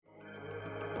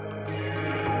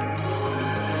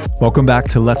Welcome back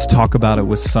to Let's Talk About It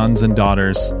with Sons and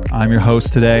Daughters. I'm your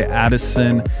host today,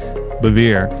 Addison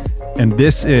Bevere, and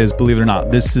this is, believe it or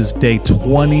not, this is day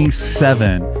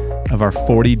 27 of our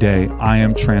 40-day I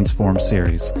Am Transformed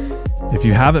series. If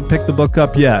you haven't picked the book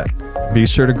up yet, be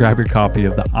sure to grab your copy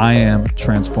of the I Am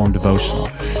Transformed devotional.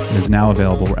 It is now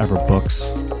available wherever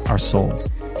books are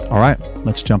sold. All right,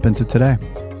 let's jump into today.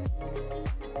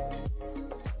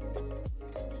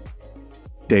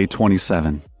 Day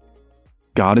 27.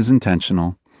 God is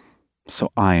intentional,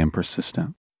 so I am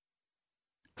persistent.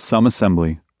 Some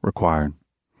assembly required.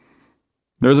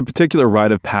 There is a particular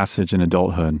rite of passage in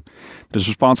adulthood that is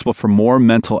responsible for more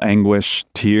mental anguish,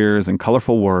 tears, and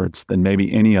colorful words than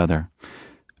maybe any other: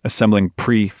 assembling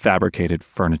prefabricated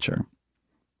furniture.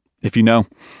 If you know,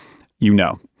 you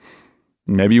know.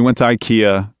 Maybe you went to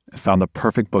IKEA and found the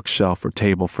perfect bookshelf or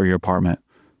table for your apartment.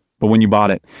 But when you bought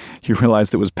it, you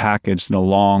realized it was packaged in a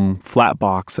long, flat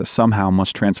box that somehow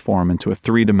must transform into a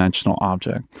three-dimensional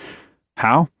object.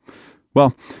 How?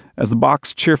 Well, as the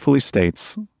box cheerfully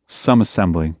states, some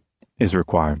assembly is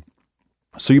required.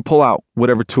 So you pull out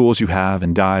whatever tools you have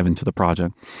and dive into the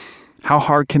project. How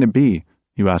hard can it be,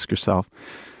 you ask yourself?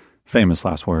 Famous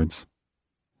last words.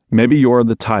 Maybe you're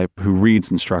the type who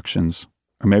reads instructions,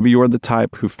 or maybe you're the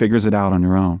type who figures it out on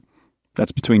your own.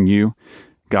 That's between you,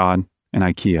 God, and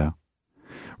IKEA.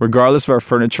 Regardless of our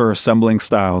furniture assembling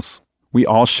styles, we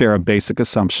all share a basic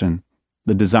assumption: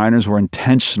 the designers were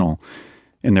intentional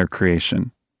in their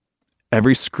creation.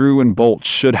 Every screw and bolt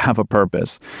should have a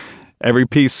purpose. Every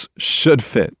piece should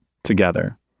fit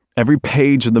together. Every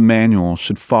page of the manual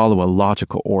should follow a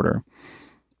logical order.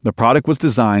 The product was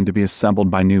designed to be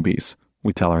assembled by newbies,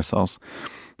 we tell ourselves,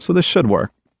 so this should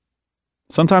work.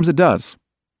 Sometimes it does,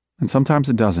 and sometimes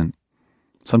it doesn't.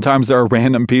 Sometimes there are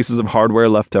random pieces of hardware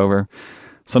left over.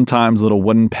 Sometimes little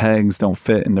wooden pegs don't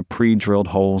fit in the pre-drilled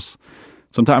holes.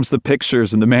 Sometimes the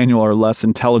pictures in the manual are less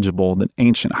intelligible than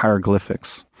ancient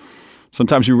hieroglyphics.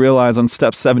 Sometimes you realize on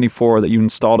step 74 that you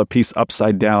installed a piece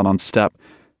upside down on step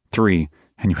 3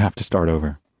 and you have to start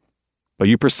over. But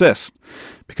you persist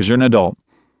because you're an adult,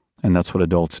 and that's what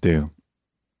adults do.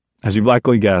 As you've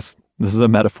likely guessed, this is a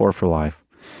metaphor for life,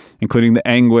 including the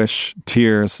anguish,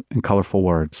 tears, and colorful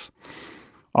words.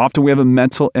 Often we have a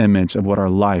mental image of what our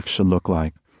life should look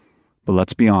like. But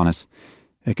let's be honest,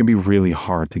 it can be really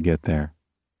hard to get there.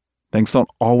 Things don't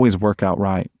always work out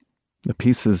right. The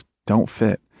pieces don't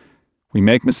fit. We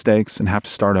make mistakes and have to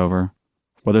start over.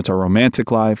 Whether it's our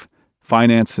romantic life,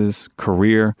 finances,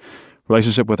 career,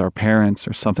 relationship with our parents,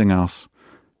 or something else,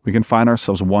 we can find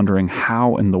ourselves wondering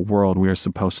how in the world we are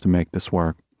supposed to make this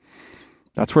work.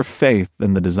 That's where faith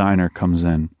in the designer comes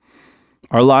in.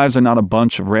 Our lives are not a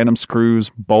bunch of random screws,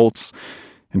 bolts,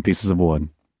 and pieces of wood.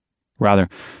 Rather,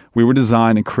 we were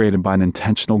designed and created by an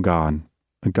intentional God,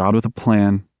 a God with a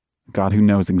plan, a God who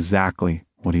knows exactly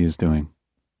what he is doing.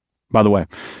 By the way,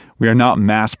 we are not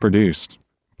mass-produced,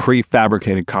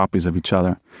 prefabricated copies of each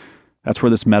other. That's where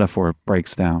this metaphor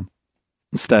breaks down.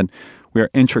 Instead, we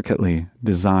are intricately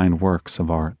designed works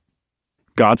of art.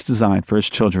 God's design for his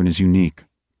children is unique,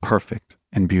 perfect,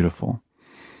 and beautiful.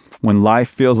 When life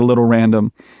feels a little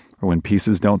random, or when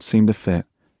pieces don't seem to fit,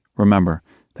 remember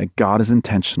that God is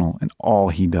intentional in all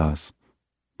he does.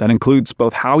 That includes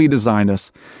both how he designed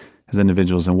us as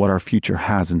individuals and what our future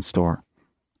has in store.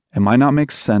 It might not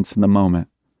make sense in the moment,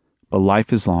 but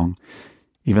life is long,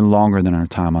 even longer than our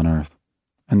time on earth.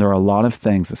 And there are a lot of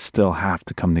things that still have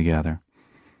to come together.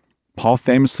 Paul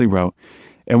famously wrote,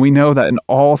 "And we know that in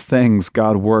all things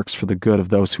God works for the good of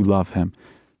those who love him,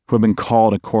 who have been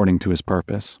called according to his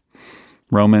purpose."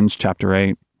 Romans chapter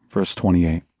 8, verse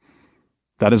 28.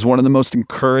 That is one of the most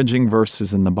encouraging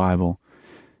verses in the Bible.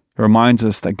 It reminds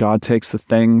us that God takes the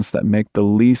things that make the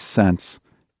least sense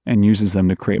and uses them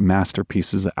to create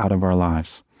masterpieces out of our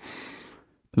lives.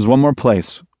 There's one more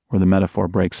place where the metaphor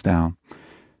breaks down.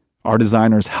 Our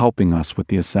designer is helping us with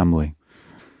the assembly.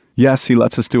 Yes, he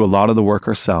lets us do a lot of the work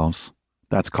ourselves.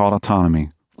 That's called autonomy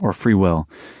or free will,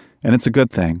 and it's a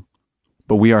good thing.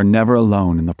 But we are never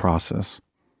alone in the process.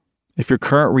 If your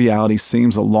current reality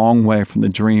seems a long way from the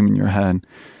dream in your head,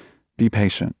 be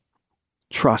patient.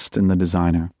 Trust in the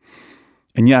designer.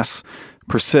 And yes,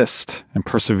 persist and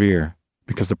persevere,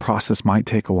 because the process might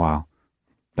take a while.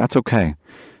 That's okay.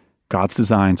 God's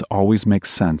designs always make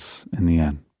sense in the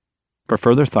end. For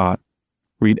further thought,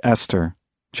 read Esther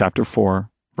chapter 4,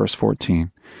 verse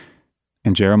 14,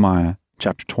 and Jeremiah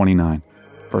chapter 29,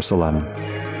 verse 11.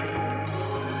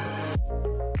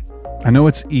 I know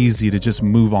it's easy to just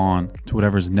move on to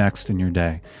whatever's next in your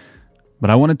day,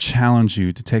 but I want to challenge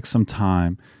you to take some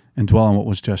time and dwell on what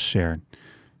was just shared.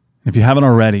 If you haven't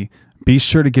already, be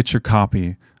sure to get your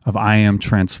copy of of I Am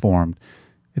Transformed.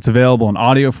 It's available in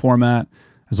audio format,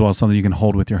 as well as something you can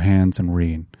hold with your hands and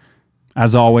read.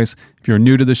 As always, if you're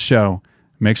new to the show,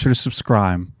 make sure to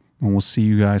subscribe, and we'll see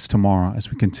you guys tomorrow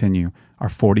as we continue our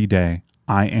 40-day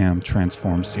I Am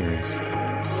Transformed series.